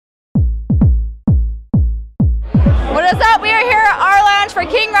much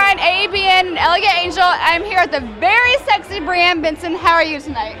for King Ryan, ABN, and Elegant Angel. I'm here with the very sexy Breanne Benson. How are you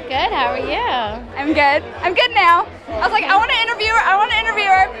tonight? Good, how are you? I'm good. I'm good now. I was like, I want to interview her.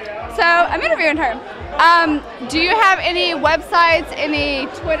 So I'm interviewing her. Do you have any websites, any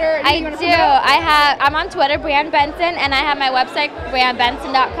Twitter? I do. I'm on Twitter, Breanne Benson, and I have my website,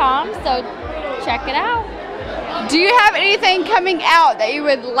 breannebenson.com, so check it out. Do you have anything coming out that you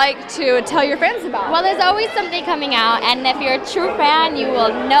would like to tell your fans about? Well, there's always something coming out, and if you're a true fan, you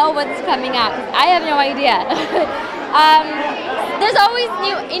will know what's coming out, because I have no idea. There's always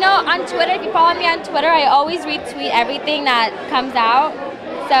new, on Twitter, if you follow me on Twitter, I always retweet everything that comes out,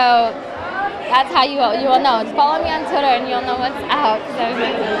 so that's how you will know. Just follow me on Twitter and you'll know what's out.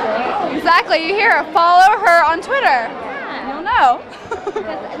 Exactly, you hear her. Follow her on Twitter. Yeah. You'll know.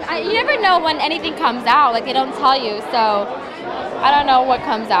 You never know when anything comes out, like they don't tell you, so I don't know what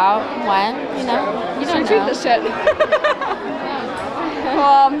comes out, when, you don't know. This shit.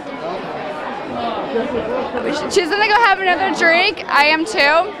 She's gonna go have another drink. I am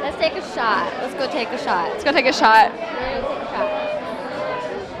too. Let's take a shot. Let's go take a shot. Let's go take a shot.